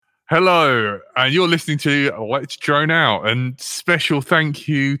Hello, and you're listening to Let's Drone Out. And special thank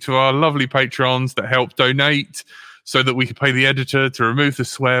you to our lovely patrons that help donate so that we can pay the editor to remove the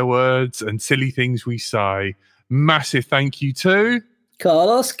swear words and silly things we say. Massive thank you to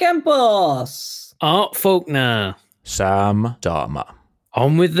Carlos Campos, Art Faulkner, Sam Dharma.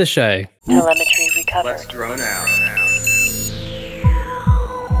 On with the show. Telemetry recovered. Let's drone out.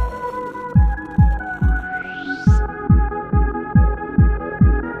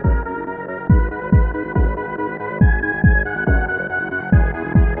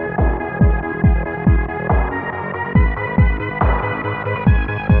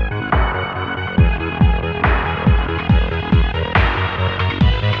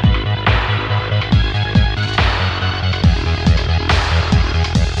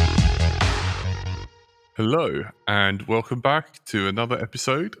 Hello, and welcome back to another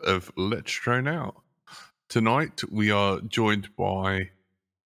episode of Let's Drone Out. Tonight, we are joined by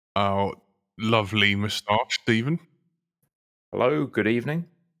our lovely moustache, Stephen. Hello, good evening.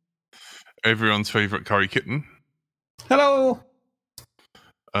 Everyone's favourite curry kitten. hello.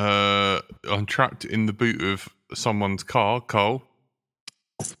 I'm trapped in the boot of someone's car, Cole.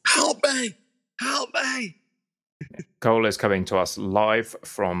 Help me! Help me! Cole is coming to us live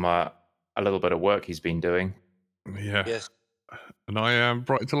from a little bit of work he's been doing. Yeah. Yes. And I am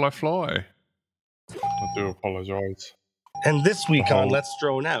Bright Till I Fly. I do apologise. And this week on Oh. Let's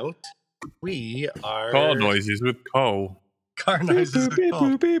Drone Out, we are... Car noises with Cole. Car noises with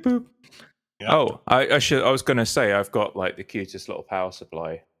Cole. Yeah. Oh, I was going to say I've got like the cutest little power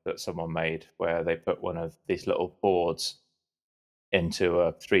supply that someone made where they put one of these little boards into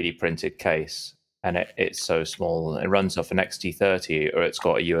a 3D printed case, and it's so small. It runs off an XT30, or it's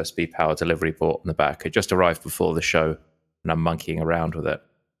got a USB power delivery port in the back. It just arrived before the show, and I'm monkeying around with it.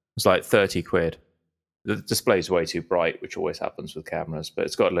 It's like 30 quid. The display's way too bright, which always happens with cameras, but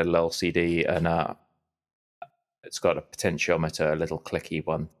it's got a little LCD and it's got a potentiometer, a little clicky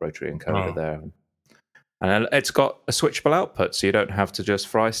one, rotary encoder there. And it's got a switchable output, so you don't have to just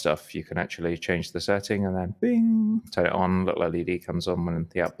fry stuff. You can actually change the setting and then bing, turn it on, little LED comes on when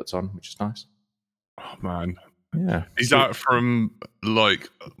the output's on, which is nice. Oh, man. Yeah. Is that from, like,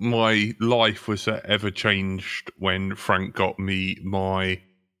 my life was ever changed when Frank got me my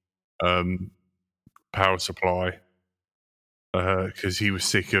power supply? Because he was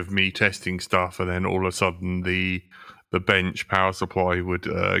sick of me testing stuff, and then all of a sudden the bench power supply would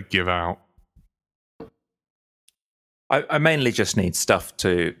give out. I mainly just need stuff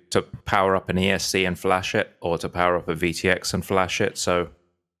to power up an ESC and flash it, or to power up a VTX and flash it, so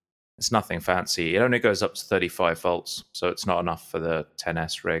it's nothing fancy. It only goes up to 35 volts, so it's not enough for the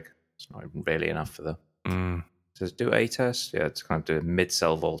 10S rig. It's not even really enough for the... Does it do 8S? Yeah, it's kind of do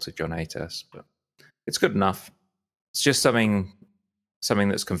mid-cell voltage on 8S, but it's good enough. It's just something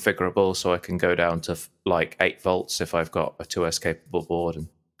that's configurable, so I can go down to like 8 volts if I've got a 2S capable board and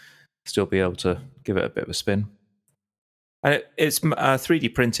still be able to give it a bit of a spin. And it's a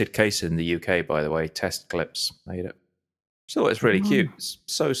 3D printed case in the UK, by the way. Test Clips made it. So it's really cute. It's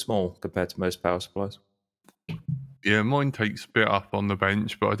so small compared to most power supplies. Yeah, mine takes a bit up on the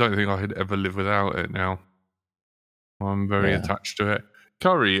bench, but I don't think I could ever live without it now. I'm very attached to it.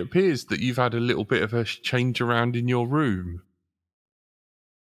 Curry, it appears that you've had a little bit of a change around in your room.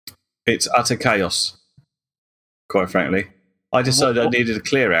 It's utter chaos, quite frankly. I decided I needed a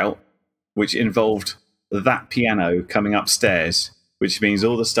clear out, which involved that piano coming upstairs, which means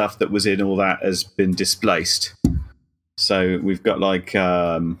all the stuff that was in all that has been displaced. So we've got like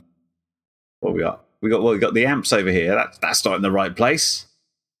what we got? We got the amps over here. That's not in the right place,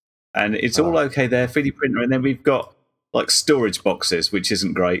 and it's all okay there. 3D printer, and then we've got like storage boxes, which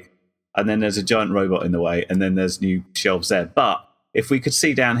isn't great. And then there's a giant robot in the way, and then there's new shelves there. But if we could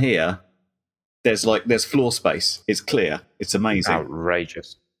see down here, there's floor space. It's clear. It's amazing.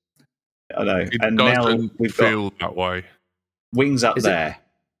 Outrageous. I know. It and now doesn't we've feel got that way. wings up there.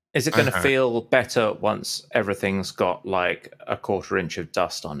 Is it going to feel better once everything's got like a 1/4 inch of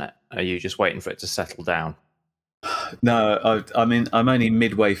dust on it? Are you just waiting for it to settle down? No, I'm only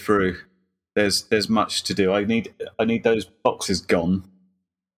midway through. There's much to do. I need those boxes gone.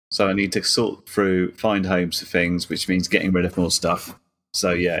 So I need to sort through, find homes for things, which means getting rid of more stuff.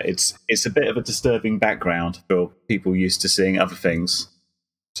 So yeah, it's a bit of a disturbing background for people used to seeing other things.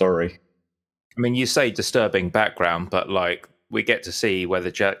 Sorry. I mean, you say disturbing background, but like we get to see whether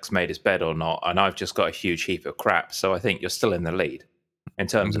Jack's made his bed or not, and I've just got a huge heap of crap. So I think you're still in the lead in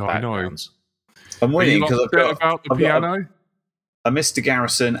terms of backgrounds. I'm waiting because I've got about the piano. A Mr.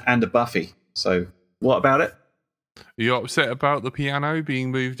 Garrison and a Buffy. So what about it? Are you upset about the piano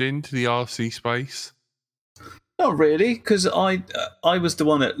being moved into the RC space? Not really, because I was the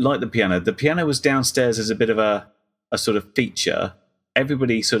one that liked the piano. The piano was downstairs as a bit of a sort of feature.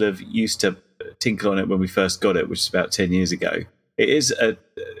 Everybody sort of used to tinkle on it when we first got it, which is about 10 years ago. It is a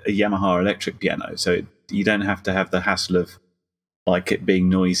Yamaha electric piano, so you don't have to have the hassle of like it being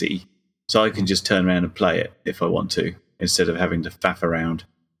noisy. So I can just turn around and play it if I want to, instead of having to faff around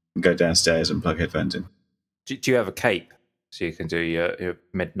and go downstairs and plug headphones in. Do you have a cape so you can do your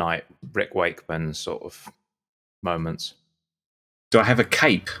midnight Rick Wakeman sort of moments? Do I have a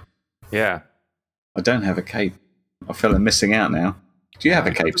cape? Yeah. I don't have a cape. I feel I'm missing out now. Do you have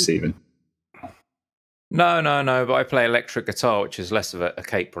a cape, Stephen? No, but I play electric guitar, which is less of a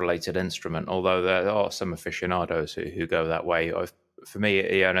cape-related instrument, although there are some aficionados who go that way. For me,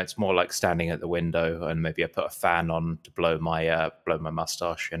 it's more like standing at the window and maybe I put a fan on to blow my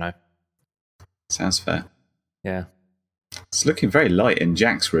mustache, Sounds fair. Yeah. It's looking very light in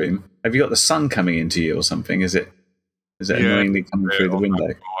Jack's room. Have you got the sun coming into you or something? Is it annoyingly coming through the window?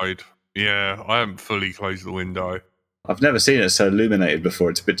 Yeah, I haven't fully closed the window. I've never seen it so illuminated before.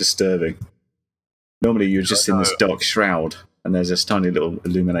 It's a bit disturbing. Normally you're just in this dark shroud and there's this tiny little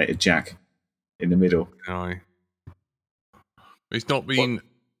illuminated Jack in the middle. No. It's not been... What?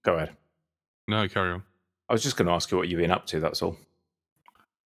 Go ahead. No, carry on. I was just going to ask you what you've been up to, that's all.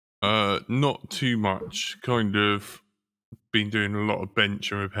 Not too much. Kind of been doing a lot of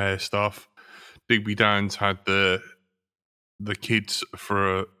bench and repair stuff. Digby Dan's had the kids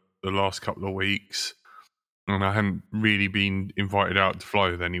for the last couple of weeks, and I haven't really been invited out to fly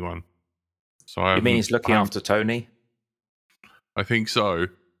with anyone. So You mean he's looking after Tony? I think so.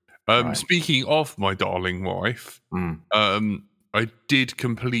 Right. Speaking of my darling wife, I did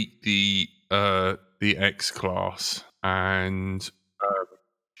complete the X class and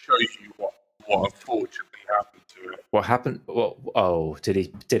show you what unfortunately happened to it. What happened?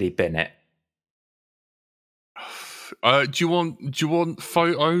 Did he bin it? Do you want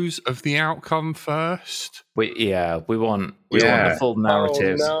photos of the outcome first? We want the full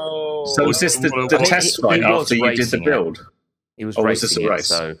narrative. Oh, no. So was this the test flight after you did the build? He was Or was this racing a it, race?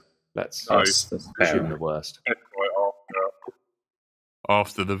 so let's That's assume the worst.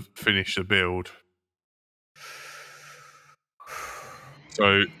 After the finish the build.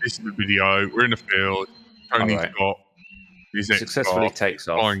 So this is the video. We're in the field. Tony's got his Successfully takes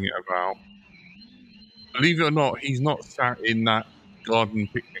off. flying it about. Believe it or not, he's not sat in that garden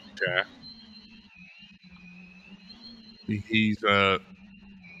picnic chair. He's got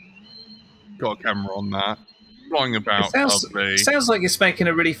a camera on that, flying about. Lovely. It sounds like it's making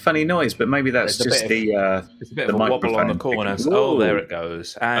a really funny noise, but maybe that's just it's a bit of a wobble on the corners. Oh, there it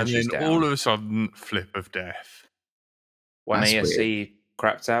goes, and she's then down. all of a sudden, flip of death. One That's ASC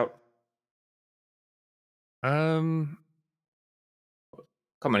crapped out. Um,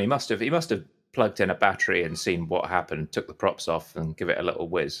 Come on, he must have plugged in a battery and seen what happened, took the props off, and give it a little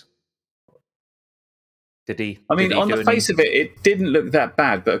whiz. Did he? I mean, did he on do the face of it, it didn't look that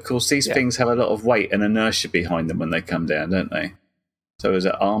bad, but of course these things have a lot of weight and inertia behind them when they come down, don't they? So is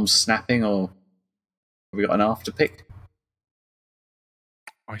it arms snapping, or have we got an after pick?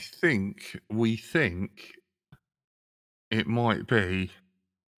 we think it might be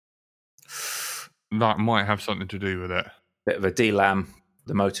that might have something to do with it. Bit of a delam.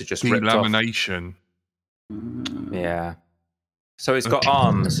 The motor just ripped off. Delamination. Yeah. So it's got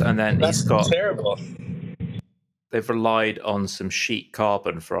arms, and then That's he's got. terrible. They've relied on some sheet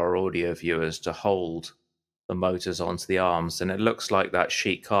carbon for our audio viewers to hold the motors onto the arms, and it looks like that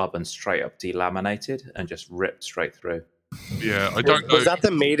sheet carbon straight up delaminated and just ripped straight through. Yeah, I don't know. Was that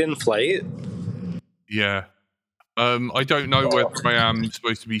the maiden flight? Yeah. I don't know whether I am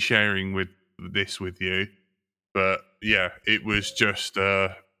supposed to be sharing this with you, but yeah, it was just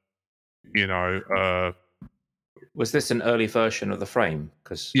Was this an early version of the frame?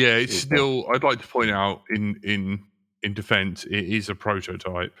 Because yeah, it's still. I'd like to point out in defence, it is a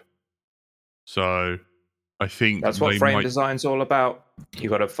prototype. So I think that's what frame design's all about. You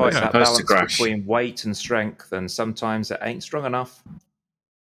got to fight that balance between weight and strength, and sometimes it ain't strong enough.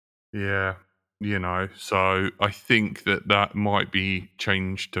 Yeah, so I think that might be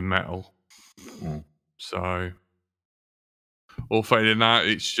changed to metal. So, or failing that,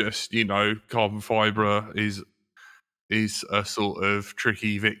 it's just carbon fibre is a sort of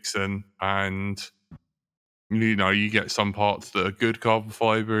tricky vixen, and you get some parts that are good carbon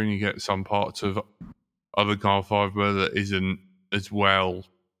fibre, and you get some parts of other carbon fibre that isn't as well.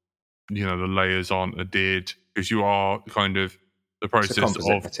 The layers aren't adhered because you are kind of the process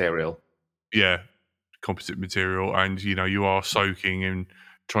of material. Yeah, composite material, and you are soaking and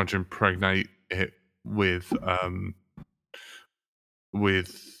trying to impregnate it with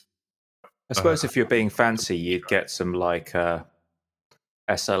I suppose if you're being fancy, you'd get some like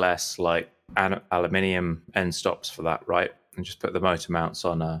SLS, like aluminium end stops for that, right? And just put the motor mounts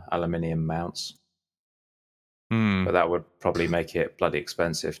on aluminium mounts. But that would probably make it bloody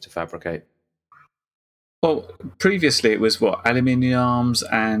expensive to fabricate. Well, previously it was what, aluminium arms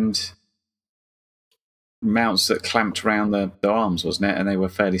and mounts that clamped around the arms, wasn't it? And they were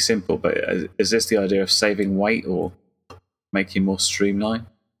fairly simple. But is this the idea of saving weight or making more streamlined?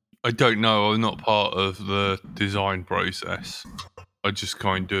 I don't know. I'm not part of the design process. I just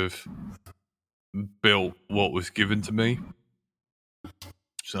kind of built what was given to me.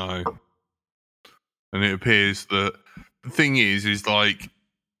 So, and it appears that the thing is like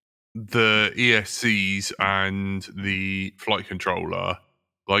the ESCs and the flight controller,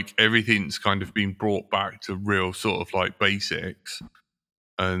 like everything's kind of been brought back to real sort of like basics.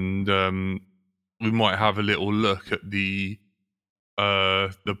 And we might have a little look at the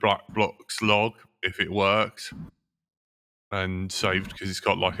Black Blocks log if it works and saved, because it's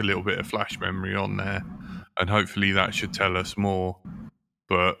got like a little bit of flash memory on there, and hopefully that should tell us more.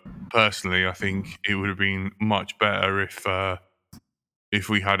 But personally, I think it would have been much better if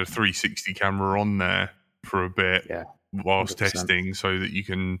we had a 360 camera on there for a bit whilst 100%. testing, so that you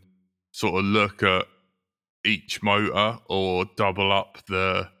can sort of look at each motor or double up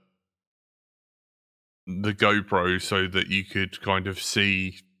the GoPro so that you could kind of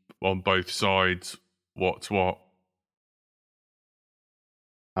see on both sides what's what.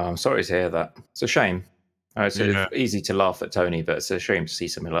 I'm sorry to hear that. It's a shame. It's Yeah. easy to laugh at Tony, but it's a shame to see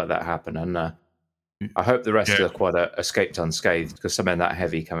something like that happen. And I hope the rest of the quad escaped unscathed, because something that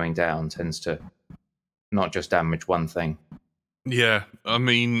heavy coming down tends to not just damage one thing. Yeah, I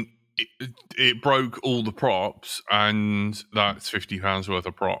mean, it broke all the props, and that's £50 worth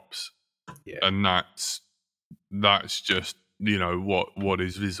of props. Yeah, and that's just, you know, what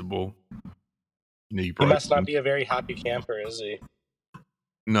is visible. He must not be a very happy camper, is he?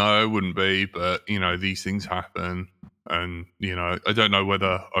 No, it wouldn't be, but you know, these things happen, and you know, I don't know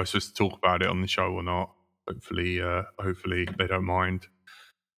whether I was supposed to talk about it on the show or not. Hopefully they don't mind.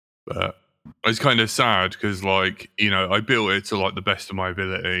 But it's kind of sad because, like, you know, I built it to like the best of my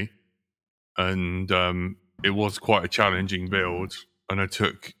ability, and it was quite a challenging build, and I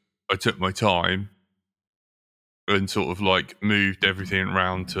took my time and sort of like moved everything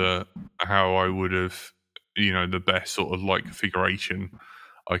around to how I would have, you know, the best sort of like configuration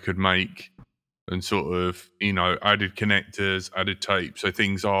I could make, and sort of, you know, added connectors, added tape, so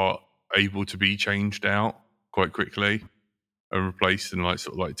things are able to be changed out quite quickly and replaced and like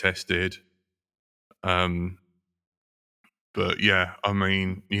sort of like tested. But yeah, I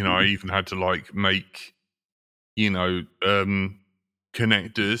mean, you know, I even had to like make, you know,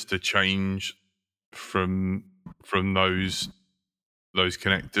 connectors to change from those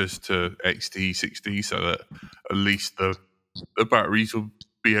connectors to XT60, so that at least the batteries will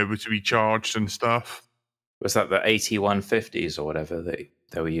be able to be charged and stuff. Was that the 8150s or whatever they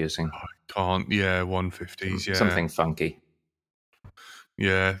were using? I can't. Yeah, 150s. Yeah, Something funky.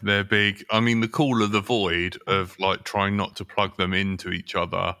 Yeah, they're big. I mean, the cooler the void of like trying not to plug them into each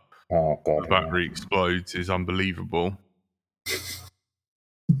other, Oh god, the battery explodes, is unbelievable.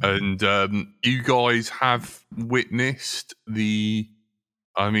 And you guys have witnessed the.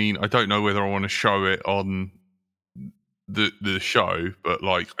 I mean, I don't know whether I want to show it on the show, but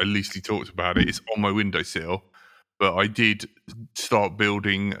like at least he talked about it. It's on my windowsill, but I did start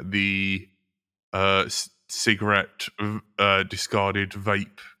building the cigarette discarded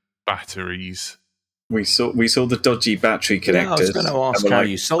vape batteries. We saw the dodgy battery connectors. Yeah, I was going to ask how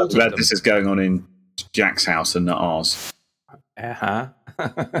you soldered glad them. this is going on in Jack's house and not ours.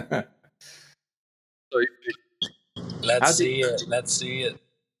 Let's see it.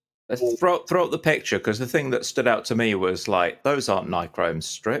 Let's throw up the picture, because the thing that stood out to me was like, those aren't nichrome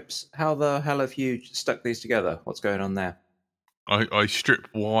strips. How the hell have you stuck these together? What's going on there? I strip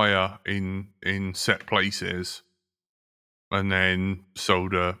wire in set places and then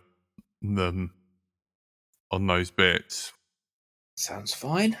solder them on those bits. Sounds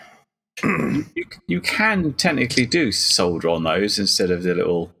fine. You can technically do solder on those instead of the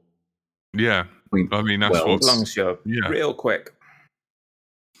little. Yeah, I mean that's welds. what. As long as you're real quick.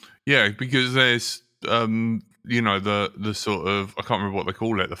 Yeah, because there's you know, the sort of, I can't remember what they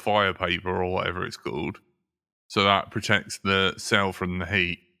call it, the fire paper or whatever it's called. So that protects the cell from the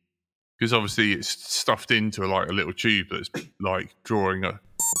heat, because obviously it's stuffed into like a little tube that's like drawing a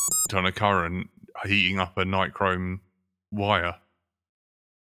ton of current, heating up a nichrome wire.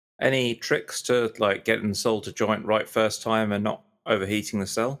 Any tricks to like getting the solder joint right first time and not overheating the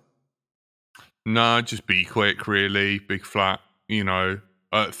cell? No, just be quick, really. Big flat, you know,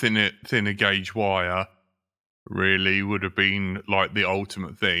 thinner gauge wire really would have been like the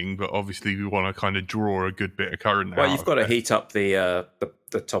ultimate thing. But obviously, we want to kind of draw a good bit of current Well, out you've of got to it. heat up the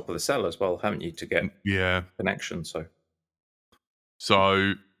top of the cell as well, haven't you, to get Yeah. connection? So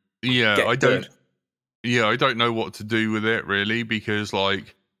Yeah, I get don't. good. Yeah, I don't know what to do with it really, because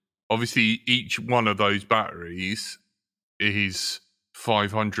like obviously each one of those batteries is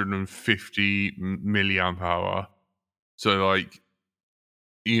 550 milliamp hour. So like,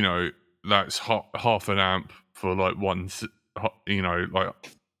 that's half an amp for like like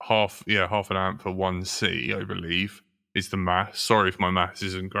half an amp for 1C, I believe, is the math. Sorry if my maths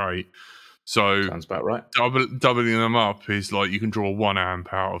isn't great. So Sounds about right. doubling them up is like you can draw 1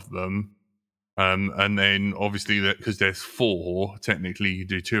 amp out of them. And then obviously that because there's 4, technically you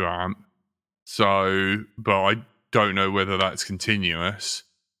do 2 amp. So, but I don't know whether that's continuous.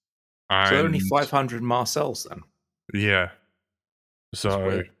 So they're only And 500 mAh cells then. yeah. That's So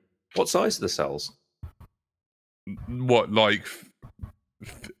weird. What size are the cells? what, like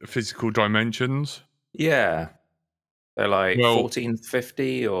physical dimensions? Yeah, they're like Well,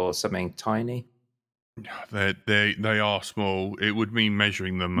 1450 or something tiny. they are small. It would mean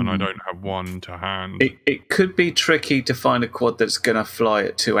measuring them, and I don't have one to hand. It could be tricky to find a quad that's going to fly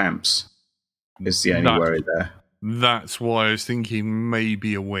at 2 amps. Is the only worry there. That's why I was thinking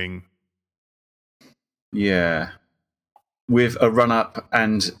maybe a wing. Yeah, with a run up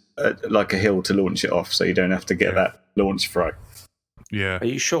and like a hill to launch it off, so you don't have to get that launch fright. Yeah. Are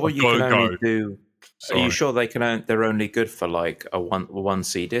you sure I've you gotta can only go. do? Are you Sorry. sure they can? They're only good for like a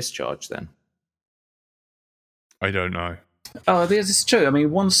 1C discharge then? I don't know. Oh, this is true. I mean,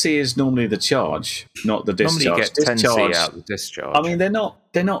 1C is normally the charge, not the discharge. Normally you get 10C discharge, out of the discharge. I mean, they're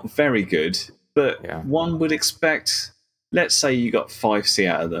not very good, but Yeah. one would expect. Let's say you got 5C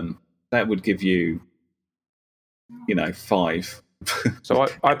out of them. That would give you, 5. So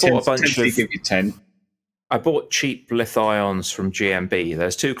I bought a bunch of. Give you 10. I bought cheap lithions from GMB.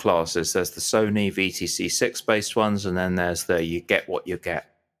 There's 2 classes. There's the Sony VTC6 based ones, and then there's the you get what you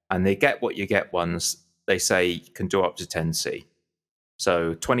get. And the get what you get ones, they say can do up to 10C.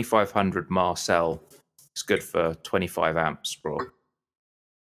 So 2500 mAh cell is good for 25 amps, bro.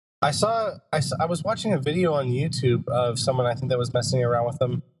 I was watching a video on YouTube of someone I think that was messing around with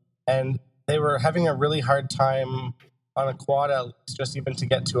them, and they were having a really hard time on a quad, at least just even to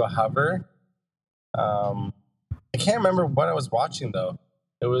get to a hover. I can't remember what I was watching though.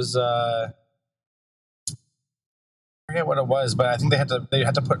 It was I forget what it was, but I think they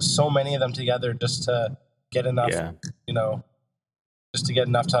had to put so many of them together just to get enough, just to get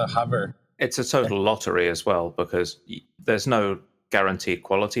enough to hover. It's a total lottery as well, because there's no guaranteed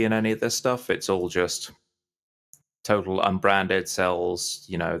quality in any of this stuff. It's all just total unbranded cells.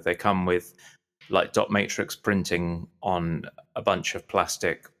 They come with like dot matrix printing on a bunch of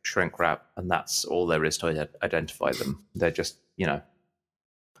plastic shrink wrap, and that's all there is to identify them. They're just,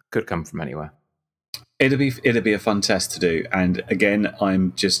 could come from anywhere. It'd be a fun test to do, and again,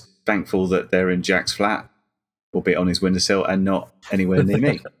 I'm just thankful that they're in Jack's flat, albeit on his windowsill, and not anywhere near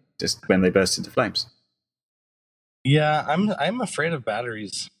me. Just when they burst into flames. Yeah, I'm afraid of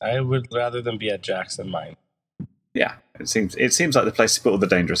batteries. I would rather them be at Jack's than mine. Yeah, it seems like the place to put all the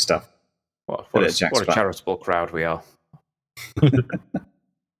dangerous stuff. What a charitable crowd we are.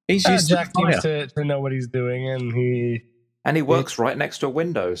 He's used Jack to seems to know what he's doing, and he works right next to a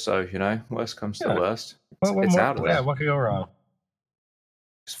window, so worst comes to worst. It's out of there. Yeah, what could go wrong?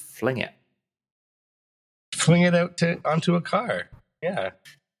 Just fling it. Fling it out onto a car. Yeah.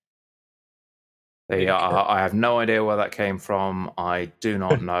 I have no idea where that came from. I do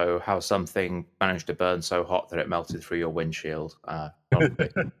not know how something managed to burn so hot that it melted through your windshield.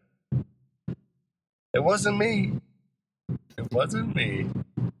 It wasn't me. It wasn't me.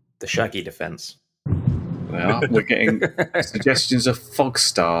 The Shaggy defense. Well, we're getting suggestions of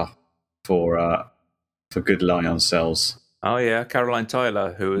Fogstar for good Lion cells. Oh yeah, Caroline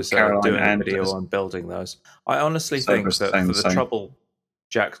Tyler, who was doing a video on building those. I honestly think that for the trouble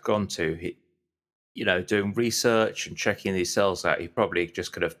Jack's gone to, he, doing research and checking these cells out, he probably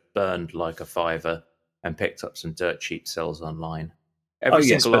just could have burned like a $5 and picked up some dirt cheap cells online. But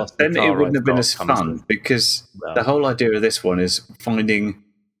then it wouldn't have been as fun, because the whole idea of this one is finding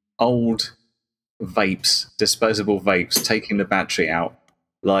old vapes, disposable vapes, taking the battery out.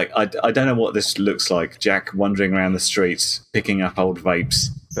 Like, I don't know what this looks like. Jack wandering around the streets, picking up old vapes.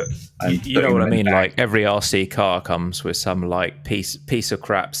 And you know what I mean? Like, every RC car comes with some, like, piece of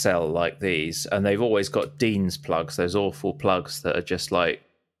crap cell like these, and they've always got Dean's plugs, those awful plugs that are just, like,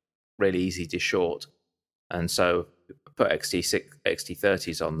 really easy to short. And so put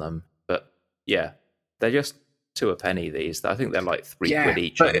XT30s on them. But, yeah, they're just two a penny. These, I think they're like £3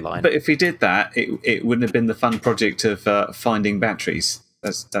 each but, online. But if he did that, it wouldn't have been the fun project of finding batteries.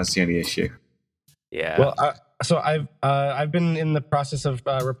 That's the only issue. Yeah. Well, so I've been in the process of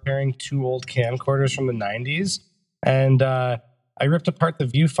repairing 2 old camcorders from the 90s, and I ripped apart the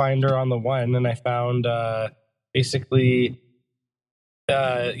viewfinder on the one, and I found basically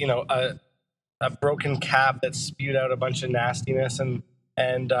a broken cap that spewed out a bunch of nastiness and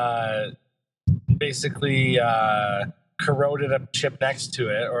basically corroded a chip next to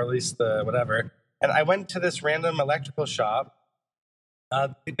it, or at least the whatever. And I went to this random electrical shop,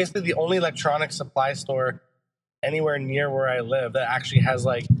 basically the only electronic supply store anywhere near where I live that actually has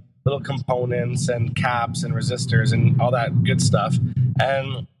like little components and caps and resistors and all that good stuff.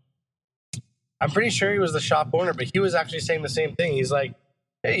 And I'm pretty sure he was the shop owner, but he was actually saying the same thing. He's like,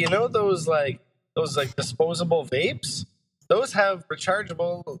 hey, you know those disposable vapes? Those have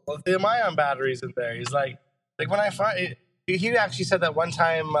rechargeable lithium-ion batteries in there. He's like when I find, he actually said that one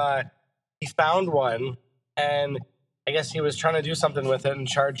time he found one, and I guess he was trying to do something with it and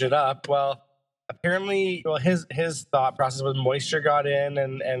charge it up. Well, apparently, his thought process was moisture got in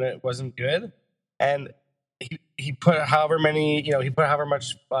and it wasn't good, and he put however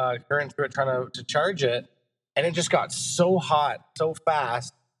much current through it trying to charge it, and it just got so hot so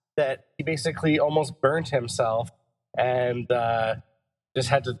fast that he basically almost burnt himself, and just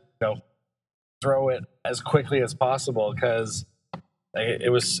had to throw it as quickly as possible because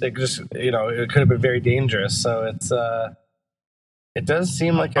it could have been very dangerous. So it does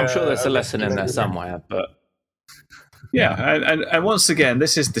seem like I'm sure there's a lesson in there somewhere, but yeah, and once again,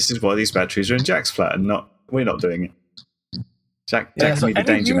 this is why these batteries are in Jack's flat and we're not doing it. Jack can be the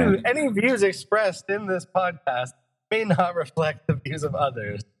danger man. Any views expressed in this podcast may not reflect the views of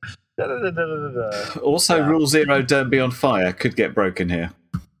others. Also, Rule 0, don't be on fire, could get broken here.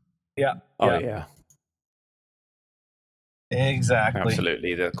 Yeah. Oh yeah. Exactly.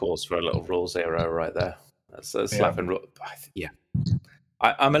 Absolutely, the calls for a little Rule 0 right there. That's a slap and rule. Yeah.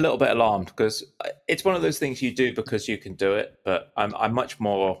 I'm a little bit alarmed because it's one of those things you do because you can do it, but I'm much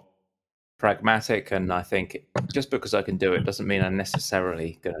more pragmatic, and I think just because I can do it doesn't mean I'm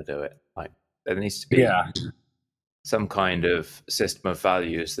necessarily going to do it. Like there needs to be some kind of system of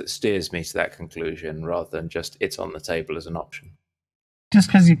values that steers me to that conclusion rather than just it's on the table as an option. Just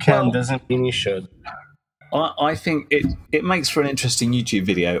because you can doesn't mean you should. I think it makes for an interesting YouTube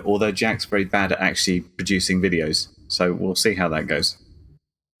video, although Jack's very bad at actually producing videos. So we'll see how that goes.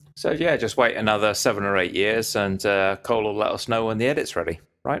 So yeah, just wait another 7 or 8 years, and Cole will let us know when the edit's ready,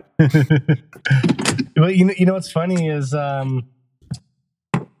 right? Well, you know what's funny is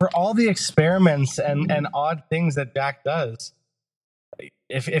for all the experiments and odd things that Jack does,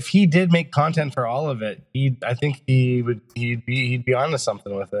 if he did make content for all of it, I think he'd be onto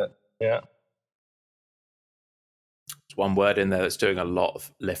something with it. Yeah. There's one word in there that's doing a lot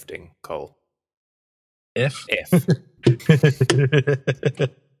of lifting, Cole. If.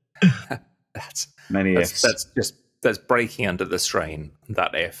 That's many ifs. That's breaking under the strain.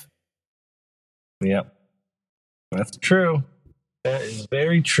 That if. Yep. That's true. That is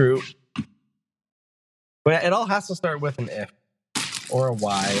very true. But it all has to start with an if or a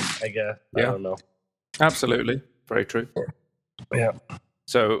why, I guess. Yeah. I don't know. Absolutely. Very true. Yeah.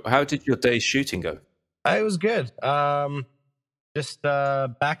 So how did your day's shooting go? It was good. Just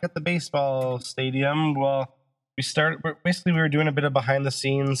back at the baseball stadium. Well, we were doing a bit of behind the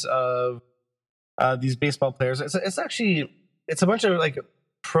scenes of these baseball players. It's a bunch of like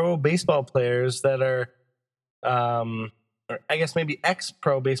pro baseball players that are, or I guess maybe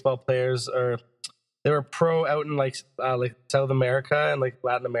ex-pro baseball players, or they were pro out in like South America and like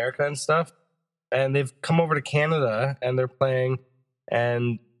Latin America and stuff, and they've come over to Canada and they're playing.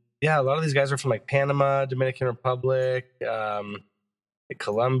 And yeah, a lot of these guys are from like Panama, Dominican Republic,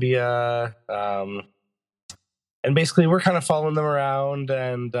 Colombia, and basically we're kind of following them around,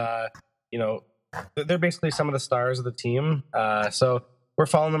 and they're basically some of the stars of the team. So we're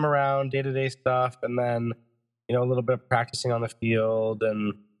following them around, day-to-day stuff, and then a little bit of practicing on the field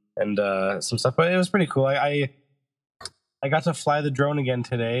and some stuff. But it was pretty cool. I got to fly the drone again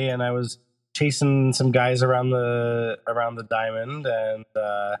today, and I was chasing some guys around the diamond, and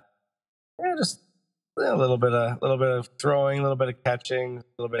just a little bit of throwing, a little bit of catching, a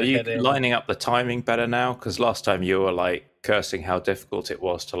little bit of hitting. Are you lining up the timing better now? Because last time you were like cursing how difficult it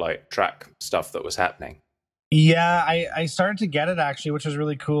was to like track stuff that was happening. Yeah, I started to get it actually, which was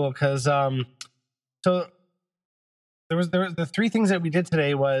really cool because so there was the 3 things that we did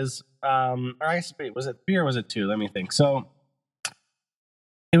today was was it 3 or was it 2? Let me think. So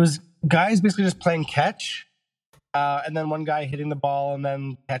it was guys basically just playing catch, and then one guy hitting the ball and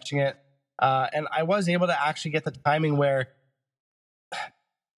then catching it. And I was able to actually get the timing where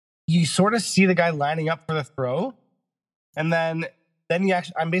you sort of see the guy lining up for the throw, and then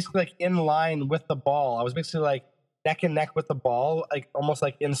I'm basically like in line with the ball. I was basically like neck and neck with the ball, like almost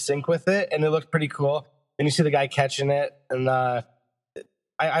like in sync with it, and it looked pretty cool. Then you see the guy catching it, and I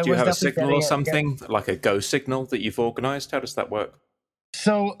Do you was have a definitely signal getting or it something, like a go signal that you've organized? How does that work?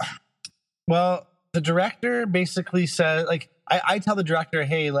 So, well, the director basically said, like, I tell the director,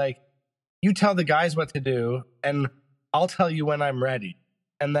 hey, like, you tell the guys what to do, and I'll tell you when I'm ready.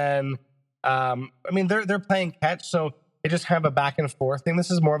 And then, I mean, they're playing catch, so they just have a back and forth thing.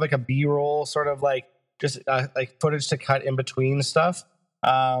 This is more of like a B-roll, sort of like just like footage to cut in between stuff.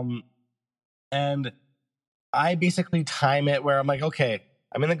 And I basically time it where I'm like, okay,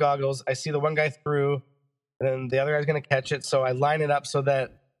 I'm in the goggles, I see the one guy through, and then the other guy's going to catch it. So I line it up so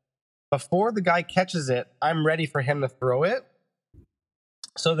that before the guy catches it, I'm ready for him to throw it.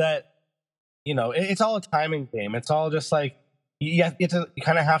 So that, you know, it's all a timing game. It's all just like, you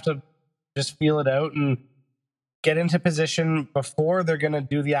kind of have to just feel it out and get into position before they're going to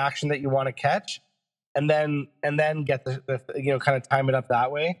do the action that you want to catch. And then get the you know, kind of time it up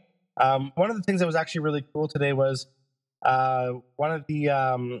that way. One of the things that was actually really cool today was one of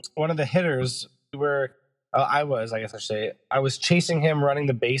the hitters I was chasing him running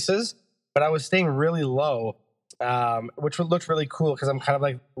the bases, but I was staying really low, which looked really cool because I'm kind of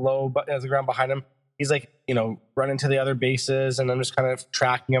like low but as the ground behind him. He's like, you know, running to the other bases, and I'm just kind of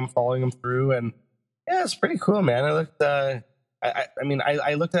tracking him, following him through, and yeah, it's pretty cool, man. I looked, I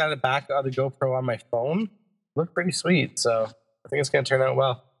looked at it back on the GoPro on my phone. It looked pretty sweet, so I think it's gonna turn out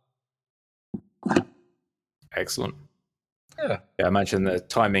well. Excellent. Yeah, I imagine the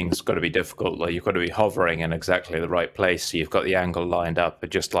timing's got to be difficult. Like, you've got to be hovering in exactly the right place, so you've got the angle lined up,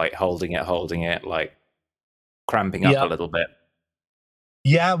 but just like holding it, like cramping up a little bit.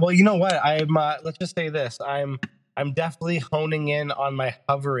 Yeah, well, you know what? I'm let's just say this. I'm definitely honing in on my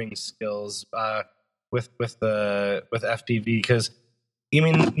hovering skills with FPV, because I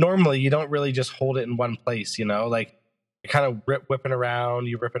mean, normally you don't really just hold it in one place, you know, like you kind of whipping around,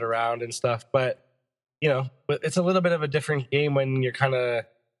 you rip it around and stuff, but you know, it's a little bit of a different game when you're kind of,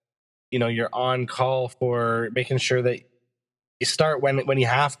 you know, you're on call for making sure that you start when you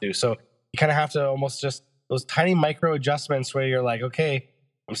have to. So you kind of have to almost just those tiny micro adjustments where you're like, okay,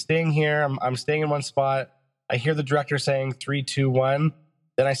 I'm staying here. I'm staying in one spot. I hear the director saying 3, 2, 1.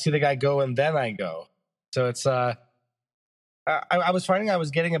 Then I see the guy go, and then I go. So it's I was finding I was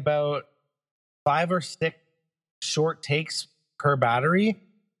getting about 5 or 6 short takes per battery,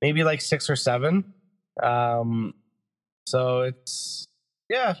 maybe like 6 or 7. So it's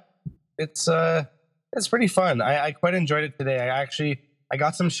pretty fun. I quite enjoyed it today. I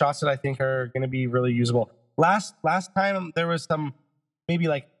got some shots that I think are going to be really usable. Last time there was some, maybe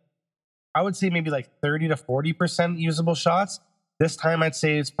like, I would say maybe like 30 to 40% usable shots. This time I'd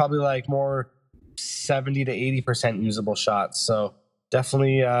say it's probably like more 70 to 80% usable shots. So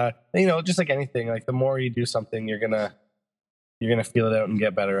definitely, you know, just like anything, like the more you do something, you're gonna feel it out and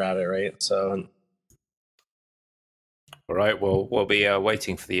get better at it, right? So. All right, well, we'll be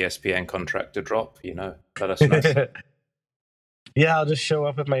waiting for the ESPN contract to drop, you know. Let us know. Yeah, I'll just show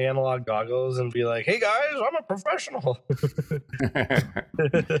up with my analog goggles and be like, hey guys, I'm a professional.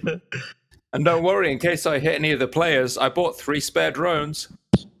 And don't worry, in case I hit any of the players, I bought 3 spare drones.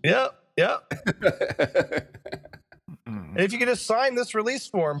 Yep. And if you could just sign this release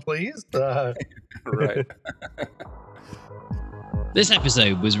form, please. Right. This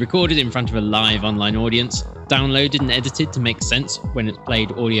episode was recorded in front of a live online audience, downloaded and edited to make sense when it's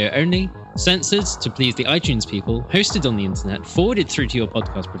played audio only, censored to please the iTunes people, hosted on the internet, forwarded through to your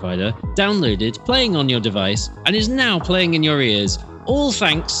podcast provider, downloaded, playing on your device, and is now playing in your ears, all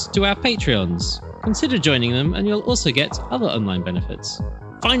thanks to our Patreons. Consider joining them and you'll also get other online benefits.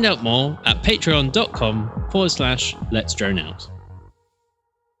 Find out more at patreon.com/Let's Drone Out.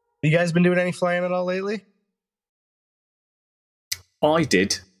 You guys been doing any flying at all lately? I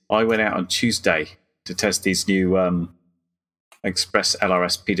did. I went out on Tuesday to test these new Express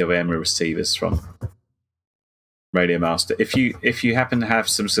LRS PWM receivers from Radio Master. If you happen to have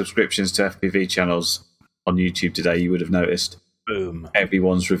some subscriptions to FPV channels on YouTube today, you would have noticed. Boom.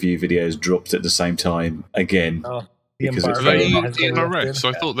 Everyone's review videos dropped at the same time again. Oh, because it's Are they very has been ELRS? lifted.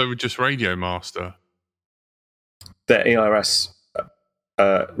 I thought they were just Radio Master. they're ELRS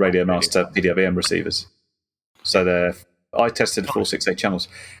Radio Master PWM receivers. So I tested 468 channels.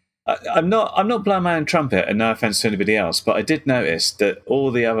 I'm not blowing my own trumpet, and no offense to anybody else, but I did notice that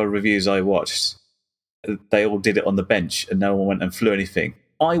all the other reviews I watched, they all did it on the bench, and no one went and flew anything.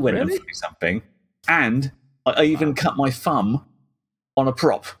 I went and flew something, and I even cut my thumb on a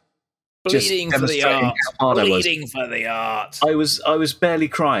prop. just Bleeding for the demonstrating art. how hard Bleeding for the art. I was barely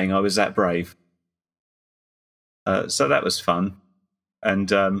crying. I was that brave. So that was fun,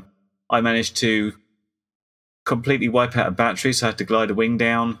 and I managed to completely wipe out a battery, so I had to glide a wing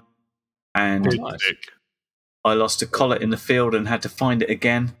down, and Nice. I lost a collet in the field and had to find it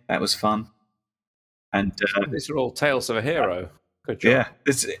again. That was fun. And These are all tales of a hero. Good job.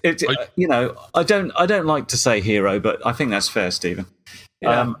 yeah, I don't like to say hero, but I think that's fair, Stephen.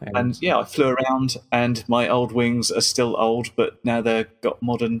 Yeah, And yeah, I flew around, and my old wings are still old, but now they've got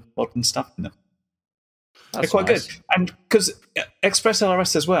modern stuff in them. They're quite nice. good, and because Express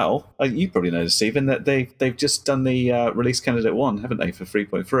LRS as well, you probably know, Stephen, that they've just done the release candidate 1, haven't they, for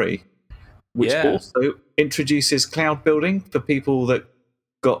 3.3, which also introduces cloud building for people that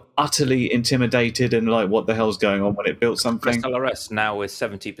got utterly intimidated and like, what the hell's going on when it built something. Express LRS now with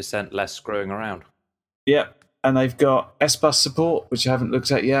 70% less screwing around. Yeah, and they've got S-Bus support, which I haven't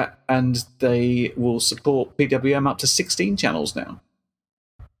looked at yet, and they will support PWM up to 16 channels now.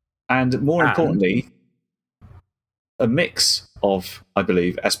 And more importantly, a mix of, I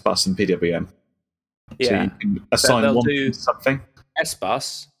believe, S-Bus and PWM. Yeah. So you can assign one to something.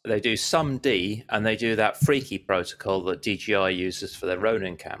 S-Bus, they do some D, and they do that freaky protocol that DJI uses for their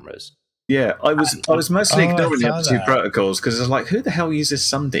Ronin cameras. Yeah, I was mostly ignoring the other two that. protocols because I was like, who the hell uses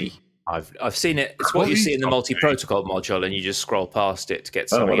SUMD? I've seen it. It's what you see in the multi-protocol module, and you just scroll past it to get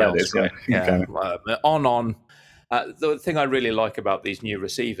something that else. is, yeah. On. The thing I really like about these new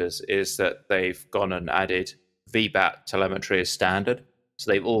receivers is that they've gone and added VBAT telemetry as standard.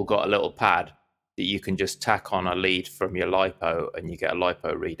 So they've all got a little pad that you can just tack on a lead from your LiPo, and you get a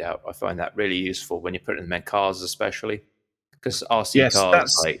LiPo readout. I find that really useful when you're putting them in cars, especially because RC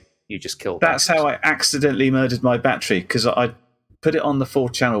cars, you just kill. That's how I accidentally murdered my battery, because I put it on the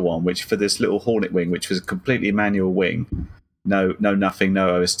 4-channel one, which for this little Hornet wing, which was a completely manual wing, no nothing,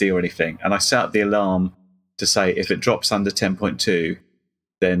 no OSD or anything, and I set up the alarm to say if it drops under 10.2,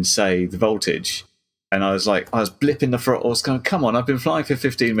 then say the voltage. And I was blipping the throttle. I was going, come on, I've been flying for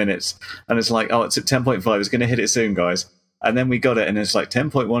 15 minutes. And it's like, oh, it's at 10.5. It's going to hit it soon, guys. And then we got it, and it's like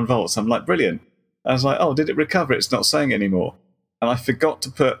 10.1 volts. I'm like, brilliant. I was like, oh, did it recover? It's not saying anymore. And I forgot to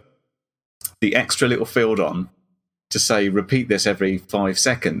put the extra little field on to say, repeat this every 5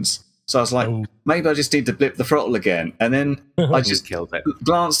 seconds. So I was like, maybe I just need to blip the throttle again. And then I just killed it.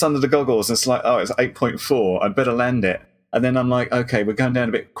 Glanced under the goggles, and it's like, oh, it's 8.4. I'd better land it. And then I'm like, okay, we're going down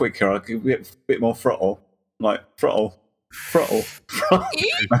a bit quicker. I'll give it a bit more throttle. I'm like, throttle. Throttle.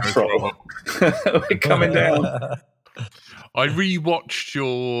 We're coming down. I rewatched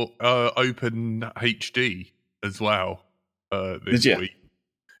your Open HD as well this week.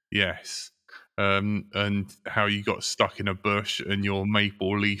 Yes. And how you got stuck in a bush and your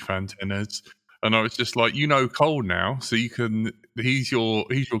maple leaf antennas. And I was just like, Cole now, so you can. He's your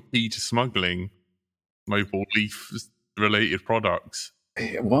key to smuggling maple leaf related products.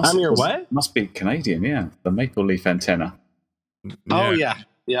 It was. I'm your what? Must be Canadian, yeah. The maple leaf antenna. Yeah. Oh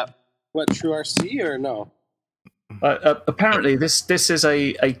yeah. What, True RC or no? Apparently, this is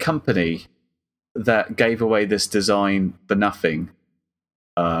a company that gave away this design for nothing.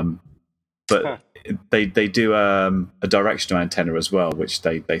 But they do a directional antenna as well, which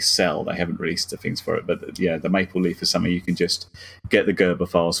they sell. They haven't released the things for it, but yeah, the maple leaf is something you can just get the Gerber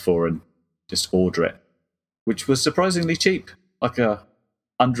files for and just order it, which was surprisingly cheap, like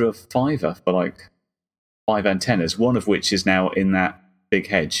under a $5 for like 5 antennas, one of which is now in that big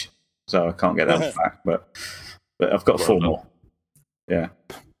hedge, so I can't get that back. But I've got 4 more. Yeah,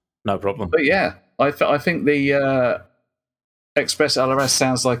 no problem. But yeah, I think the Express LRS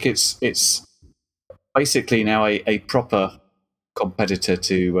sounds like it's basically now a proper competitor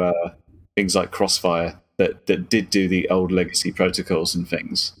to things like Crossfire that did do the old legacy protocols and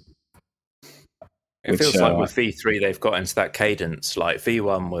things. It feels like with V3 they've got into that cadence. Like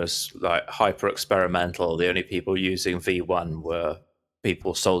V1 was like hyper experimental. The only people using V1 were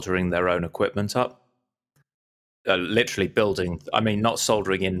people soldering their own equipment up. Literally building, I mean, not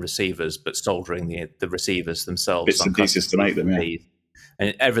soldering in receivers, but soldering the receivers themselves. Bits and pieces to make them, yeah.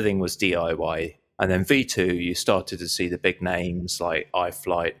 And everything was DIY. And then V2, you started to see the big names like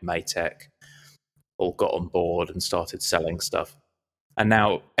iFlight, Maytech, all got on board and started selling stuff. And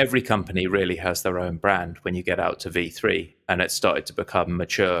now every company really has their own brand when you get out to V3, and it's started to become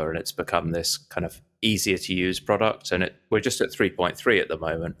mature, and it's become this kind of easier to use product. And we're just at 3.3 at the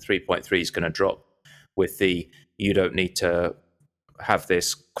moment. 3.3 is going to drop with you don't need to have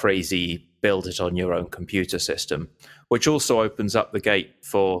this crazy build it on your own computer system, which also opens up the gate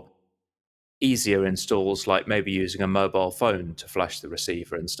for easier installs, like maybe using a mobile phone to flash the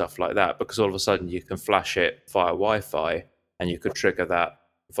receiver and stuff like that, because all of a sudden you can flash it via Wi-Fi and you could trigger that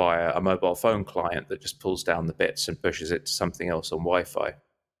via a mobile phone client that just pulls down the bits and pushes it to something else on Wi-Fi.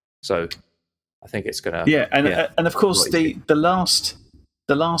 So I think it's going to and of course the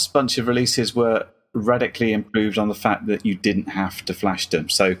last bunch of releases were radically improved on the fact that you didn't have to flash them.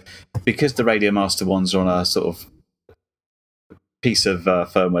 So because the Radio Master ones are on a sort of piece of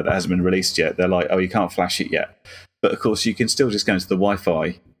firmware that hasn't been released yet, they're like, oh, you can't flash it yet. But of course, you can still just go into the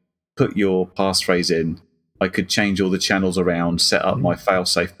Wi-Fi, put your passphrase in. I could change all the channels around, set up my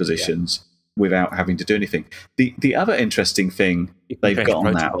fail-safe positions without having to do anything. The other interesting thing they've got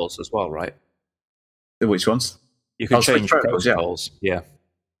on now as well, right? Which ones? You can change protocols. Yeah.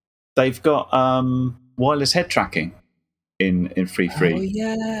 They've got wireless head tracking in FreeFree. Oh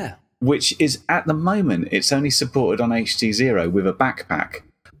yeah. Which is at the moment it's only supported on HD0 with a backpack.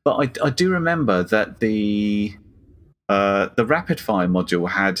 But I do remember that the rapid fire module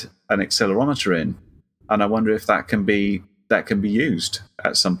had an accelerometer in, and I wonder if that can be used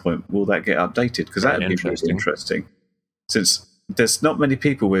at some point. Will that get updated? Because that would be really interesting. Since there's not many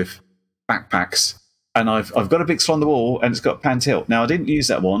people with backpacks, and I've got a big slot on the wall, and it's got pan tilt. Now I didn't use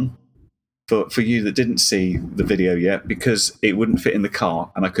that one for you that didn't see the video yet because it wouldn't fit in the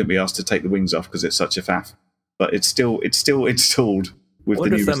car, and I couldn't be asked to take the wings off because it's such a faff. But it's still installed with the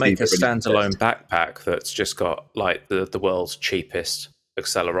new receiver. What if they make a standalone backpack that's just got like the world's cheapest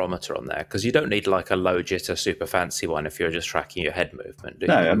accelerometer on there? Because you don't need like a low jitter super fancy one if you're just tracking your head movement.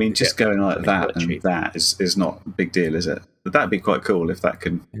 No, I mean just going like that and cheap. That is not a big deal, is it? But that'd be quite cool if that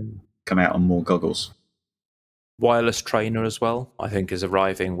can come out on more goggles. Wireless trainer as well, I think, is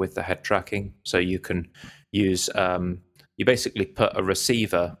arriving with the head tracking. So you can use, you basically put a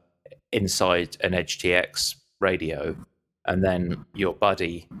receiver inside an HTX radio, and then your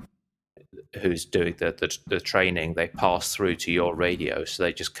buddy who's doing the training, they pass through to your radio. So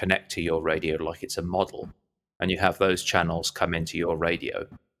they just connect to your radio like it's a model, and you have those channels come into your radio.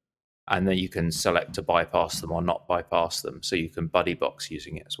 And then you can select to bypass them or not bypass them. So you can buddy box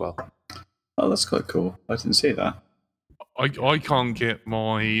using it as well. Oh, that's quite cool. I didn't see that. I can't get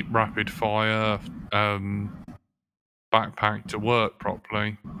my rapid fire backpack to work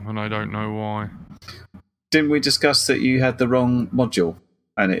properly, and I don't know why. Didn't we discuss that you had the wrong module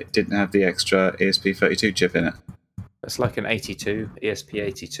and it didn't have the extra ESP32 chip in it? It's like an 82,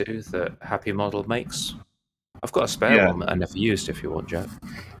 ESP82 that Happy Model makes. I've got a spare one that I never used if you want, Jack.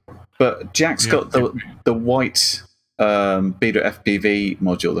 But Jack's got the white Beta FPV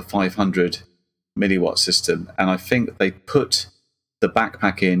module, the 500 milliwatt system, and I think they put the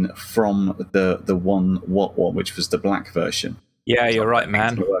backpack in from the 1 watt one, which was the black version. Yeah, you're right,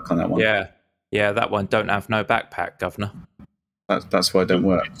 man. Work on that one. Yeah, that one don't have no backpack, governor. That's why it don't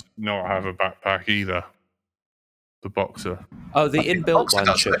work. Not have a backpack either. The Boxer. Oh, the inbuilt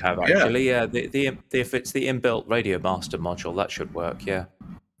one should have actually. Yeah, if it's the inbuilt Radio Master module, that should work. Yeah.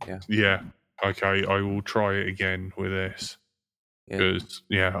 Okay, I will try it again with this. Because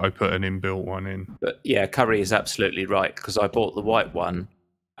I put an inbuilt one in. But yeah, Curry is absolutely right, because I bought the white one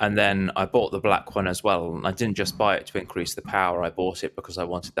and then I bought the black one as well. And I didn't just buy it to increase the power. I bought it because I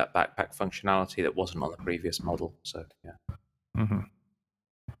wanted that backpack functionality that wasn't on the previous model. So yeah. Mm-hmm.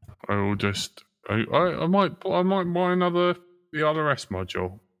 I will just. I might buy the other S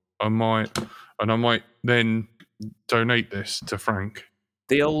module. I might then donate this to Frank.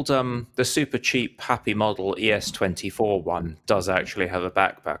 The old, the super cheap Happy Model ES24 one does actually have a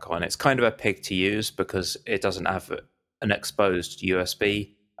backpack on. It's kind of a pig to use because it doesn't have an exposed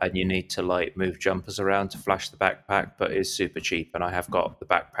USB, and you need to like move jumpers around to flash the backpack, but it's super cheap, and I have got the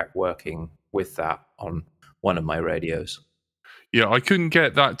backpack working with that on one of my radios. Yeah, I couldn't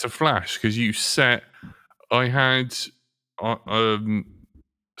get that to flash because I had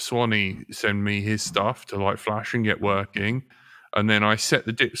Swanee send me his stuff to like flash and get working. And then I set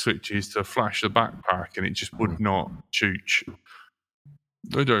the dip switches to flash the backpack, and it just would not chooch.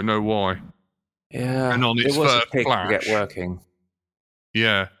 I don't know why. Yeah, and on its first flash, to get working.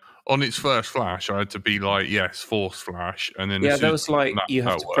 Yeah, on its first flash, I had to be like, "Yes, force flash," and then there was like you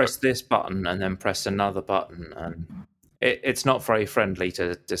have to press this button and then press another button, and it's not very friendly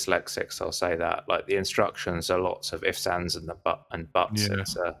to dyslexics. I'll say that. Like the instructions are lots of ifs, ands, and buts. Yeah.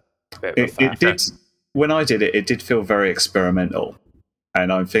 It's a bit of a faff. It did. When I did it, it did feel very experimental,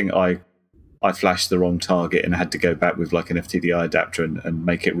 and I think I flashed the wrong target and had to go back with like an FTDI adapter and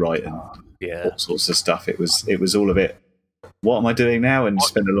make it right and all sorts of stuff. It was all a bit, what am I doing now? And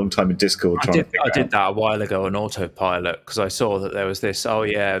spent a long time in Discord trying to figure out. I did that a while ago on autopilot because I saw that there was this,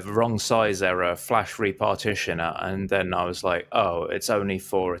 wrong size error, flash repartitioner, and then I was like, oh, it's only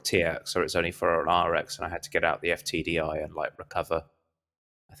for a TX or it's only for an RX, and I had to get out the FTDI and like recover.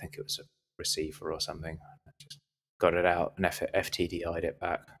 I think it was a receiver or something. I just got it out and FTDI'd it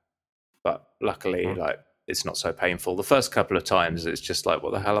back. But luckily, like, it's not so painful. The first couple of times, it's just like,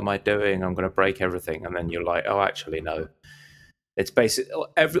 what the hell am I doing? I'm going to break everything. And then you're like, oh, actually, no. It's basically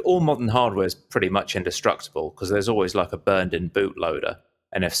all modern hardware is pretty much indestructible because there's always like a burned-in bootloader.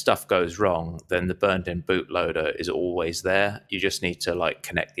 And if stuff goes wrong, then the burned-in bootloader is always there. You just need to like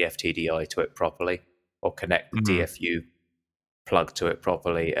connect the FTDI to it properly, or connect the DFU plug to it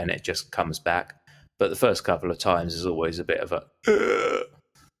properly, and it just comes back. But the first couple of times is always a bit of a.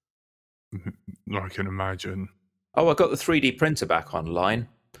 I can imagine. Oh, I got the 3D printer back online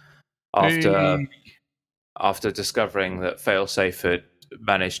after discovering that Failsafe had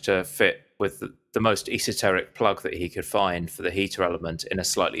managed to fit with the most esoteric plug that he could find for the heater element in a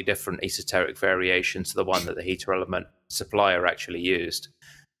slightly different esoteric variation to the one that the heater element supplier actually used.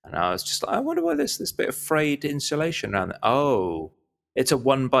 And I was just like, I wonder why there's this bit of frayed insulation around there. Oh, it's a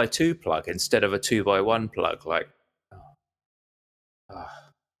 1x2 plug instead of a 2x1 plug. Like,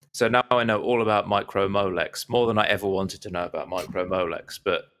 So now I know all about Micro Molex, more than I ever wanted to know about Micro Molex.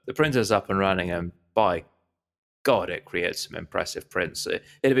 But the printer's up and running, and by God, it creates some impressive prints. It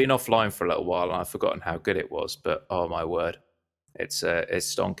had been offline for a little while, and I've forgotten how good it was. But oh my word, it's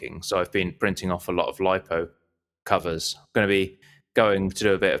stonking. So I've been printing off a lot of lipo covers. I'm going to be going to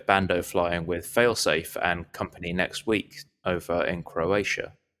do a bit of bando flying with Failsafe and company next week over in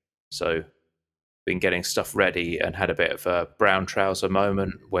Croatia. So been getting stuff ready and had a bit of a brown trouser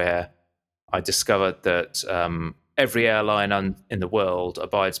moment where I discovered that every airline in the world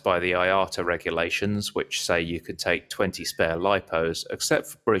abides by the IATA regulations, which say you can take 20 spare lipos, except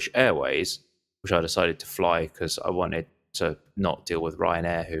for British Airways, which I decided to fly because I wanted to not deal with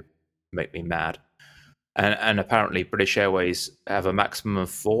Ryanair, who make me mad. And apparently British Airways have a maximum of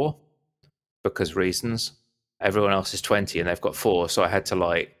 4 because reasons. Everyone else is 20 and they've got 4, so I had to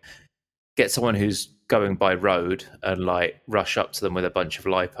like get someone who's going by road and like rush up to them with a bunch of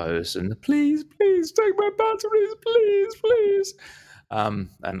lipos and please take my batteries, please.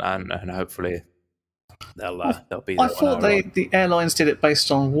 And hopefully they'll be there. I thought the airlines did it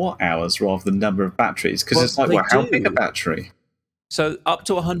based on watt hours rather than number of batteries, because it's like, they well, how do. big a battery? So up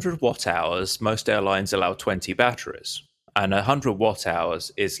to 100 watt hours, most airlines allow 20 batteries, and 100 watt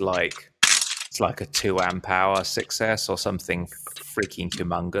hours is like, it's like a 2 amp hour 6S or something freaking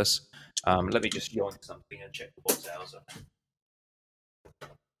humongous. Let me just yoink something and check the watt hours.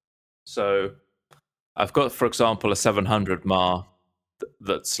 So I've got, for example, a 700 mAh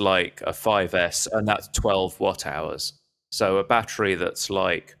that's like a 5S, and that's 12 watt hours. So a battery that's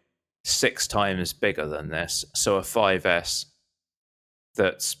like 6 times bigger than this, so a 5S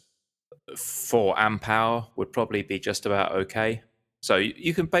that's 4 amp hour would probably be just about okay. So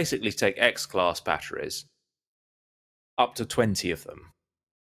you can basically take X-class batteries, up to 20 of them.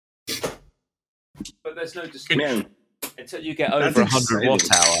 But there's no distinction until you get over 100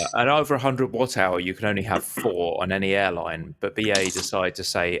 watt hour. And over 100 watt hour, you can only have 4 on any airline. But BA decide to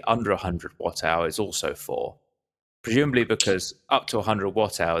say under 100 watt hour is also 4. Presumably because up to 100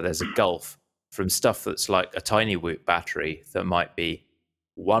 watt hour, there's a gulf from stuff that's like a tiny Whoop battery that might be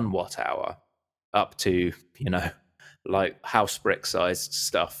 1 watt hour up to, like house brick sized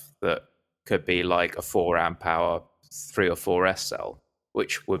stuff that could be like a 4 amp hour 3 or 4S cell,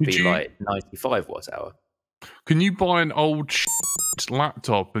 which would be like 95 watt hour. Can you buy an old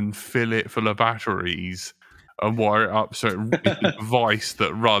laptop and fill it full of batteries and wire it up so it's a device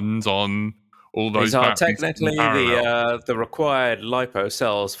that runs on all those These are batteries technically the required LiPo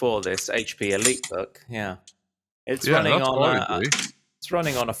cells for this HP EliteBook. Yeah, it's running on it's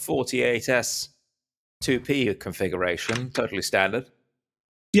running on a 48S 2P configuration, totally standard.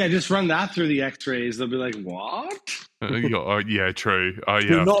 Yeah, just run that through the X-rays. They'll be like, "What?" Yeah, true.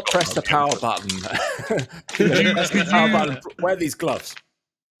 Do not press the power button. Wear these gloves.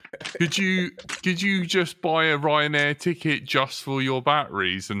 Could you just buy a Ryanair ticket just for your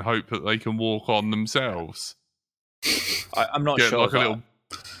batteries and hope that they can walk on themselves? I'm not sure. Like a little.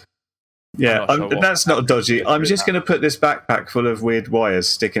 Yeah, that's not dodgy. I'm just going to put this backpack full of weird wires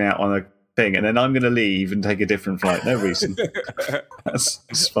sticking out on a thing, and then I'm going to leave and take a different flight. No reason.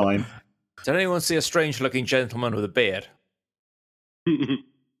 That's fine. Did anyone see a strange-looking gentleman with a beard? And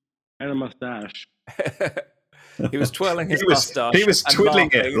a mustache. He was twirling his mustache. He was twiddling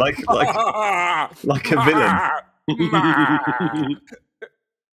it like a villain.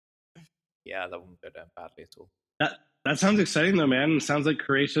 Yeah, that wouldn't go down badly at all. That sounds exciting, though, man. It sounds like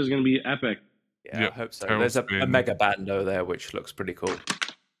Croatia is going to be epic. Yeah, I hope so. There's a mega bando there, which looks pretty cool.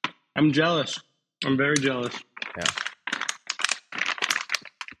 I'm jealous. I'm very jealous. Yeah.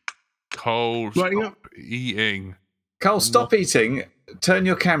 Cole, stop eating. Cole, stop eating. turn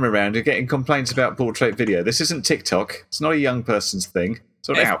your camera around. You're getting complaints about portrait video. This isn't TikTok. It's not a young person's thing.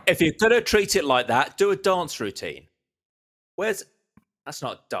 Sort it out. If you're going to treat it like that, do a dance routine. That's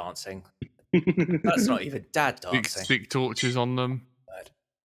not dancing. That's not even dad dancing. Stick torches on them.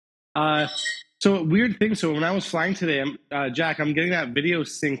 So weird thing. So when I was flying today, Jack, I'm getting that video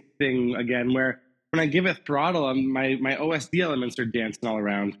sync thing again, where when I give it throttle, my OSD elements are dancing all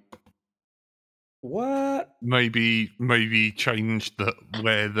around. What? Maybe change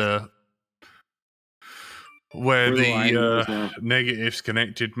where the line goes now. negatives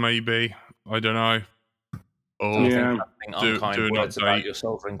connected. Maybe, I don't know. Or Yeah. do Unkind an words update. about your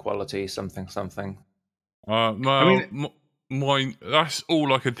soldering quality, something. Mine. That's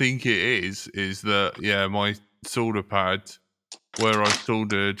all I can think it is that my solder pad where I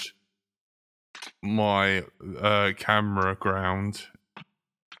soldered my camera ground.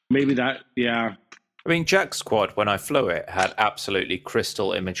 Maybe that. Yeah. I mean, Jack's squad, when I flew it, had absolutely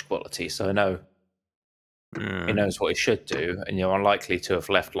crystal image quality, so I know he knows what he should do, and you're unlikely to have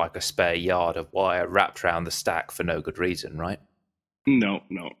left like a spare yard of wire wrapped around the stack for no good reason, right? No.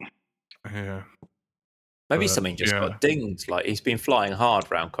 Yeah. Maybe something just got dinged. Like he's been flying hard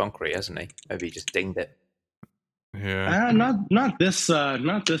around concrete, hasn't he? Maybe he just dinged it. Yeah. Not this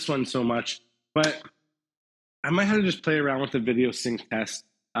one so much, but I might have to just play around with the video sync test,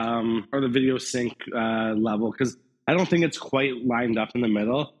 or the video sync level, because I don't think it's quite lined up in the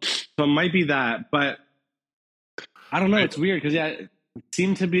middle. So it might be that, but I don't know. It's weird because it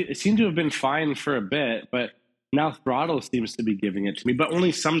seemed to have been fine for a bit, but now throttle seems to be giving it to me, but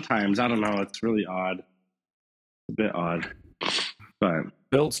only sometimes. I don't know. It's really odd. A bit odd, but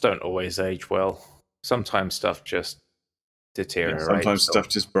builds don't always age well. Sometimes stuff just deteriorates. Sometimes stuff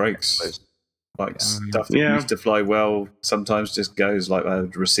just breaks. Like stuff that used to fly well sometimes just goes. Like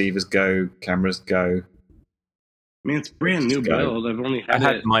receivers go, cameras go. I mean, it's brand new build. I've only had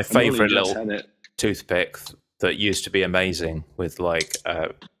I had my favorite little toothpick that used to be amazing with like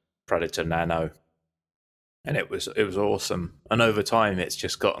Predator Nano, and it was awesome. And over time, it's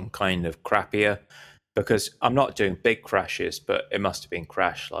just gotten kind of crappier because I'm not doing big crashes, but it must have been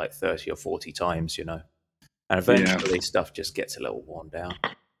crashed like 30 or 40 times, you know. And eventually, stuff just gets a little worn down.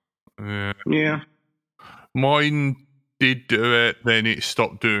 Yeah. Mine did do it, then it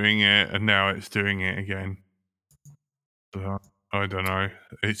stopped doing it, and now it's doing it again. So, I don't know.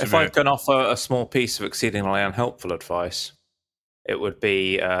 If I can offer a small piece of exceedingly unhelpful advice, it would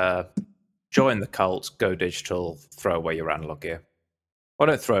be join the cult, go digital, throw away your analog gear. Well,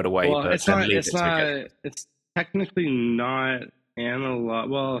 don't throw it away, but it's technically not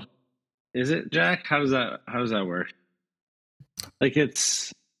analog. Well, is it, Jack? How does that work? Like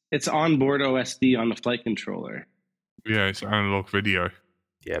it's onboard OSD on the flight controller. Yeah, it's analog video.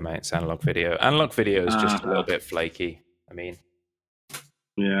 Yeah, mate, it's analog video. Analog video is just a little bit flaky. I mean,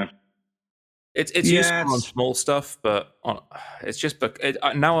 it's useful on small stuff, but it's just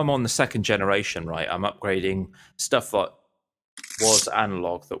now I'm on the second generation, right? I'm upgrading stuff that was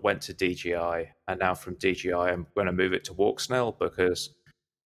analog that went to DJI, and now from DJI I'm going to move it to walk snail because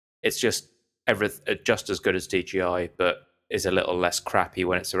it's just just as good as DJI, but is a little less crappy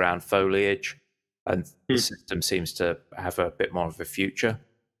when it's around foliage, and the system seems to have a bit more of a future.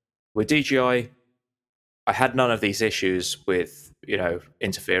 With DJI, I had none of these issues with,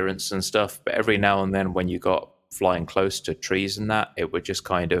 interference and stuff, but every now and then when you got flying close to trees and that, it would just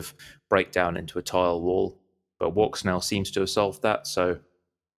kind of break down into a tile wall. But Walk Snail seems to have solved that, so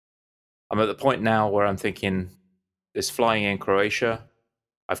I'm at the point now where I'm thinking, this flying in Croatia,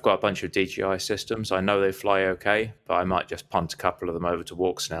 I've got a bunch of DJI systems. I know they fly okay, but I might just punt a couple of them over to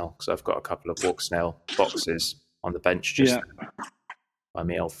Walk Snail because I've got a couple of Walk Snail boxes on the bench just by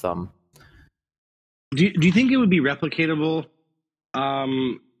my old thumb. Do you think it would be replicatable,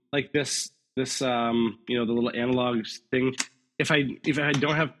 like this the little analog thing? If I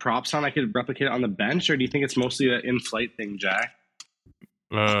don't have props on, I could replicate it on the bench, or do you think it's mostly an in-flight thing, Jack?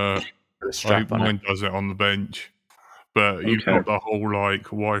 Mine does it on the bench, but you've got the whole like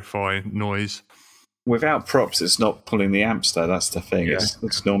Wi-Fi noise. Without props, it's not pulling the amps though. That's the thing.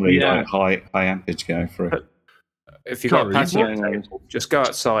 It's normally like high ampage going through. If you've got a patio table, just go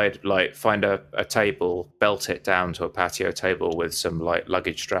outside, like find a table, belt it down to a patio table with some like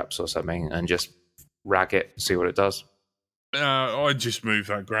luggage straps or something, and just rag it, see what it does. I just move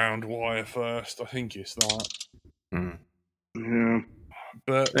that ground wire first. I think it's that. Yeah.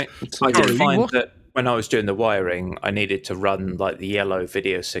 But I did find that when I was doing the wiring, I needed to run like the yellow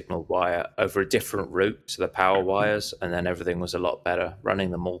video signal wire over a different route to the power wires, and then everything was a lot better.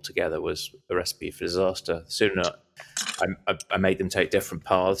 Running them all together was a recipe for disaster. The sooner I made them take different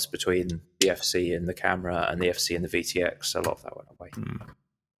paths between the FC and the camera and the FC and the VTX, a lot of that went away.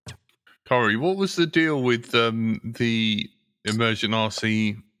 Corey, what was the deal with the immersion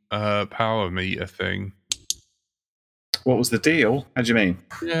RC power meter thing? What was the deal? How do you mean?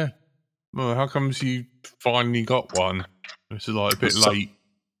 Yeah. Well, how comes you finally got one? This is like a bit So- late.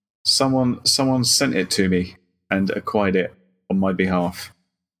 Someone sent it to me and acquired it on my behalf.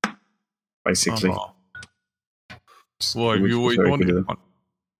 Basically. Oh. Well, have Which you was always very good of wanted them. one?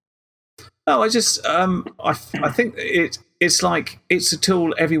 No, I just I think it's like it's a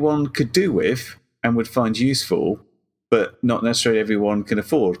tool everyone could do with and would find useful, but not necessarily everyone can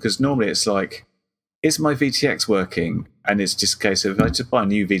afford. Because normally it's like, is my VTX working? And it's just a case of if I just buy a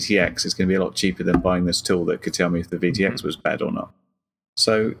new VTX, it's going to be a lot cheaper than buying this tool that could tell me if the VTX was bad or not.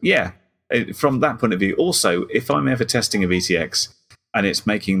 So yeah, from that point of view. Also, if I'm ever testing a VTX and it's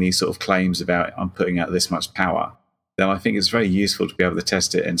making these sort of claims about I'm putting out this much power, then I think it's very useful to be able to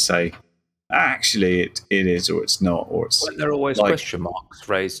test it and say, actually, it is or it's not, or it's. Weren't there always like- question marks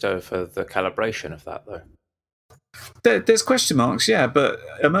raised over the calibration of that, though? There's question marks, yeah, but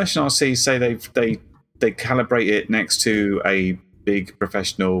Immersion RC say they calibrate it next to a big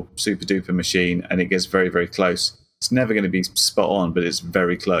professional super duper machine, and it gets very, very close. It's never going to be spot on, but it's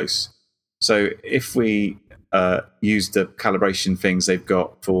very close. So if we use the calibration things they've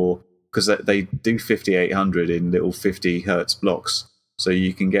got for, because they do 5800 in little 50 hertz blocks, so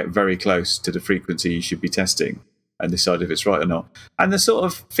you can get very close to the frequency you should be testing and decide if it's right or not. And the sort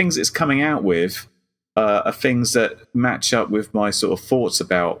of things it's coming out with are things that match up with my sort of thoughts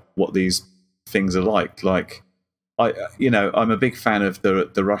about what these things are like. Like, I'm a big fan of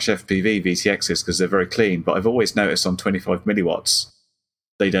the Rush FPV VTXs because they're very clean, but I've always noticed on 25 milliwatts,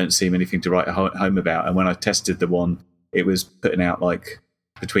 they don't seem anything to write home about. And when I tested the one, it was putting out like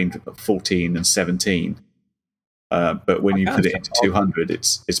between 14 and 17. But when you put it into 200,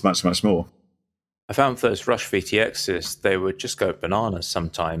 it's much, much more. I found those Rush VTXs, they would just go bananas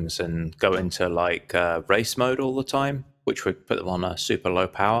sometimes and go into like race mode all the time, which would put them on a super low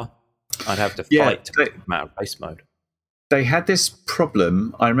power. I'd have to fight to get them out of race mode. They had this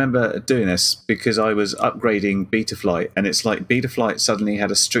problem. I remember doing this because I was upgrading Betaflight, and it's like Betaflight suddenly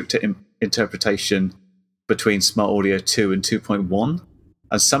had a stricter interpretation between Smart Audio 2 and 2.1.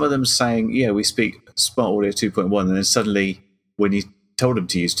 And some of them saying, yeah, we speak Smart Audio 2.1, and then suddenly when you told them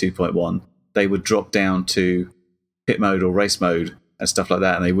to use 2.1, they would drop down to pit mode or race mode and stuff like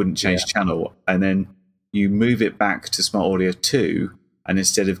that, and they wouldn't change channel. And then you move it back to Smart Audio 2, and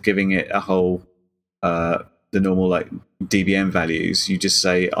instead of giving it a whole the normal like dBm values, you just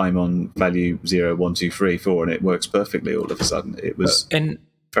say I'm on value 0, 1, 2, 3, 4, and it works perfectly all of a sudden. It was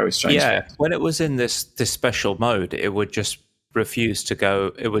very strange. Yeah, when it was in this special mode, it would just refuse to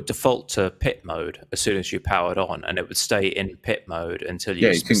go. It would default to pit mode as soon as you powered on, and it would stay in pit mode until you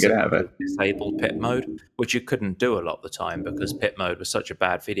couldn't get out of it. Disabled pit mode, which you couldn't do a lot of the time because pit mode was such a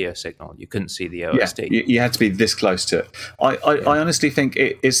bad video signal. You couldn't see the OSD. Yeah, you had to be this close to it. I honestly think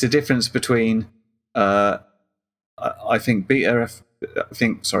it's the difference between. I think Betaflight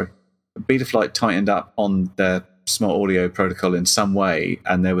tightened up on their Smart Audio protocol in some way,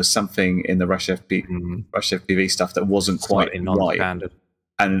 and there was something in the Rush FPV stuff that wasn't quite right.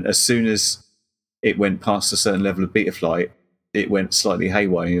 And as soon as it went past a certain level of Betaflight, it went slightly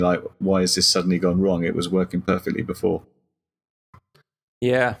haywire. And you're like, why has this suddenly gone wrong? It was working perfectly before.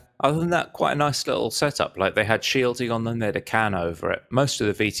 Yeah. Other than that, quite a nice little setup. Like they had shielding on them, they had a can over it. Most of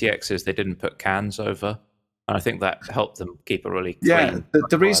the VTXs, they didn't put cans over. And I think that helped them keep a really clean. Yeah,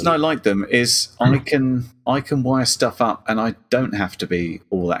 the reason I like them is I can wire stuff up, and I don't have to be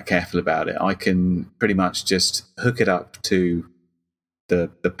all that careful about it. I can pretty much just hook it up to the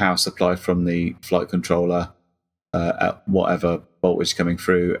power supply from the flight controller at whatever voltage coming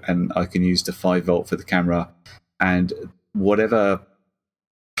through, and I can use the 5 volt for the camera, and whatever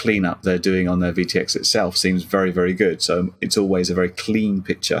cleanup they're doing on their VTX itself seems very, very good. So it's always a very clean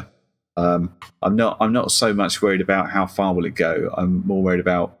picture. I'm not so much worried about how far will it go. I'm more worried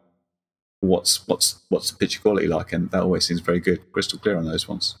about what's the picture quality like, and that always seems very good, crystal clear on those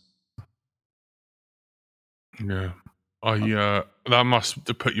ones. Yeah, that must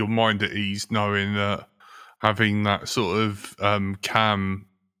put your mind at ease knowing that having that sort of can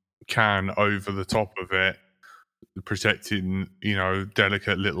over the top of it, protecting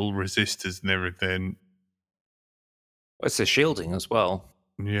delicate little resistors and everything. It's the shielding as well.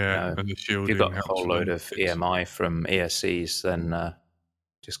 Yeah, and the shielding. If you've got a whole load of EMI from ESCs, then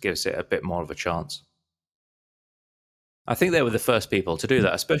Just gives it a bit more of a chance. I think they were the first people to do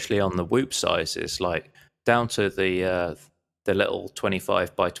that, especially on the whoop sizes, like down to the little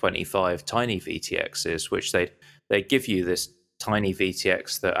 25 by 25 tiny VTXs, which they give you this tiny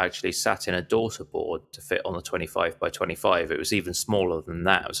VTX that actually sat in a daughter board to fit on the 25 by 25. It was even smaller than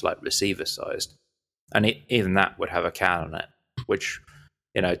that. It was like receiver sized, and even that would have a can on it, which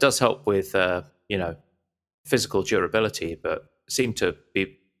it does help with physical durability, but seemed to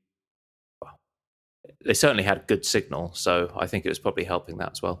be. They certainly had good signal, so I think it was probably helping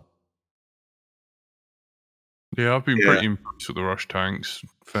that as well. Yeah, I've been pretty impressed with the Rush tanks.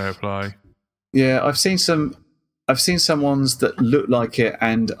 Fair play. Yeah, I've seen some ones that look like it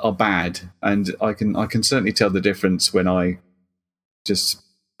and are bad, and I can certainly tell the difference when I just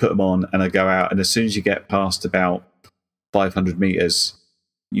put them on and I go out, and as soon as you get past about 500 meters,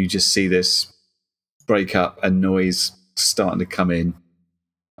 you just see this break up and noise starting to come in,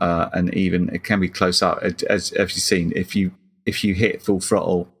 and even it can be close up. As you've seen, if you hit full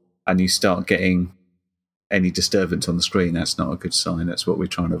throttle and you start getting any disturbance on the screen, that's not a good sign. That's what we're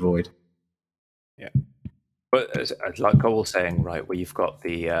trying to avoid. Yeah. But like I was saying, right, where you've got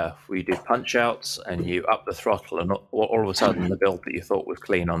the where you do punch outs and you up the throttle, and all of a sudden the build that you thought was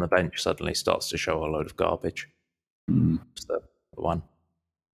clean on the bench suddenly starts to show a load of garbage. It's the one.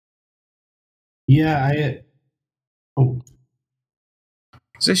 Yeah,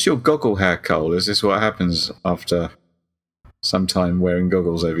 Is this your goggle hair, Cole? Is this what happens after some time wearing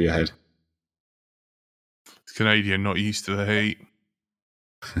goggles over your head? It's Canadian, not used to the heat.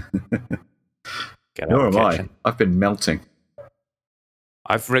 Nor am I. I've been melting.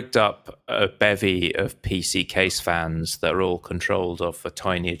 I've rigged up a bevy of PC case fans that are all controlled off a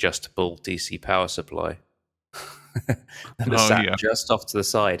tiny adjustable DC power supply. And it's sat just off to the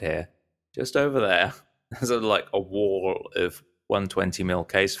side here, just over there. There's like a wall of 120mm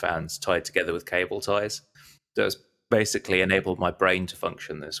case fans tied together with cable ties. That's basically enabled my brain to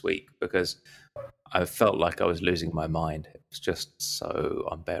function this week because I felt like I was losing my mind. It was just so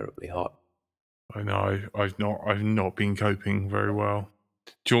unbearably hot. I know. I've not been coping very well.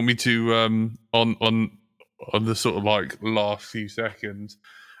 Do you want me to on the sort of like last few seconds?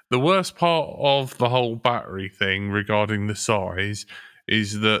 The worst part of the whole battery thing regarding the size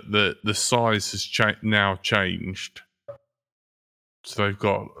is that the size has now changed. So they've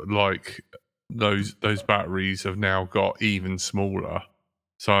got like those batteries have now got even smaller.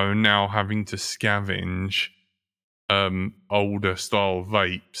 So I'm now having to scavenge older style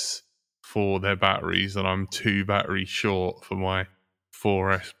vapes for their batteries, and I'm 2 batteries short for my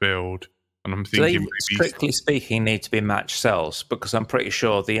 4S build. And I'm thinking, do they, strictly speaking, need to be matched cells? Because I'm pretty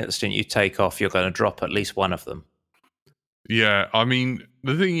sure the instant you take off, you're going to drop at least one of them. Yeah, I mean,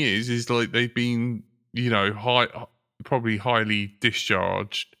 the thing is like they've been, probably highly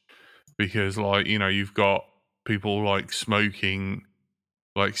discharged because, like, you've got people like smoking,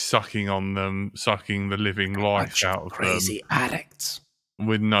 like sucking on them, sucking the living life out of crazy addicts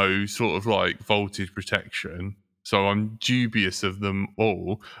with no sort of like voltage protection. So I'm dubious of them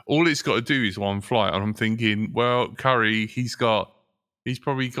all. All it's got to do is one flight, and I'm thinking, well, Curry, he's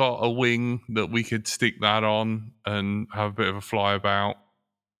probably got a wing that we could stick that on and have a bit of a fly about.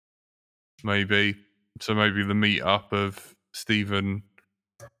 Maybe. So maybe the meetup of Stephen,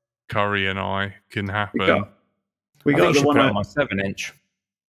 Curry, and I can happen. We got the one on my 7-inch.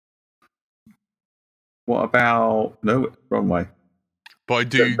 What about no wrong way? But I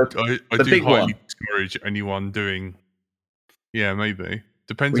do highly discourage anyone doing. Yeah, maybe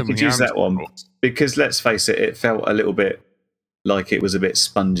depends. We on could the use that one because let's face it, it felt a little bit like it was a bit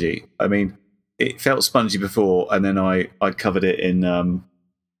spongy. I mean, it felt spongy before, and then I covered it in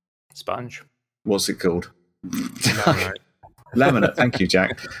sponge. What's it called? Laminate. Thank you,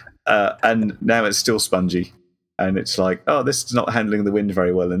 Jack. And now it's still spongy, and it's like, oh, this is not handling the wind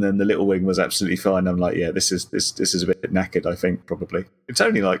very well. And then the little wing was absolutely fine. I'm like, yeah, this is a bit knackered. I think probably it's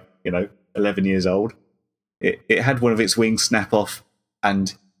only like 11 years old. It had one of its wings snap off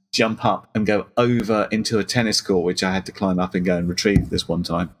and jump up and go over into a tennis court, which I had to climb up and go and retrieve this one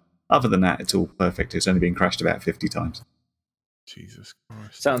time. Other than that, it's all perfect. It's only been crashed about 50 times. Jesus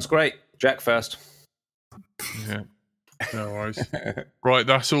Christ. Sounds great. Jack first. Yeah. No worries. Right,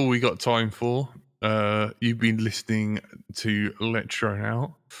 that's all we got time for. You've been listening to Let's Drone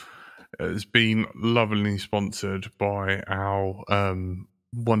Out. It's been lovingly sponsored by our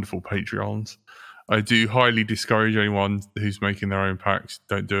wonderful Patreons. I do highly discourage anyone who's making their own packs.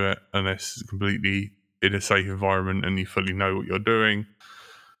 Don't do it unless it's completely in a safe environment and you fully know what you're doing.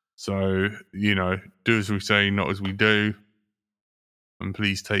 So, do as we say, not as we do. And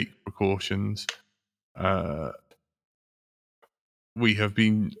please take precautions. we have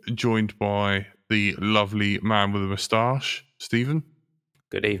been joined by the lovely man with a moustache, Stephen.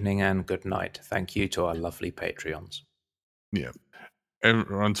 Good evening and good night. Thank you to our lovely Patreons. Yeah.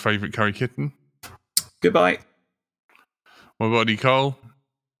 Everyone's favourite curry kitten. Goodbye. My buddy Cole.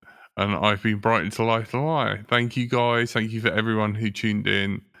 And I've been brightened to life and lie. Thank you, guys. Thank you for everyone who tuned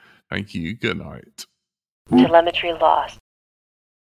in. Thank you. Good night. Telemetry lost.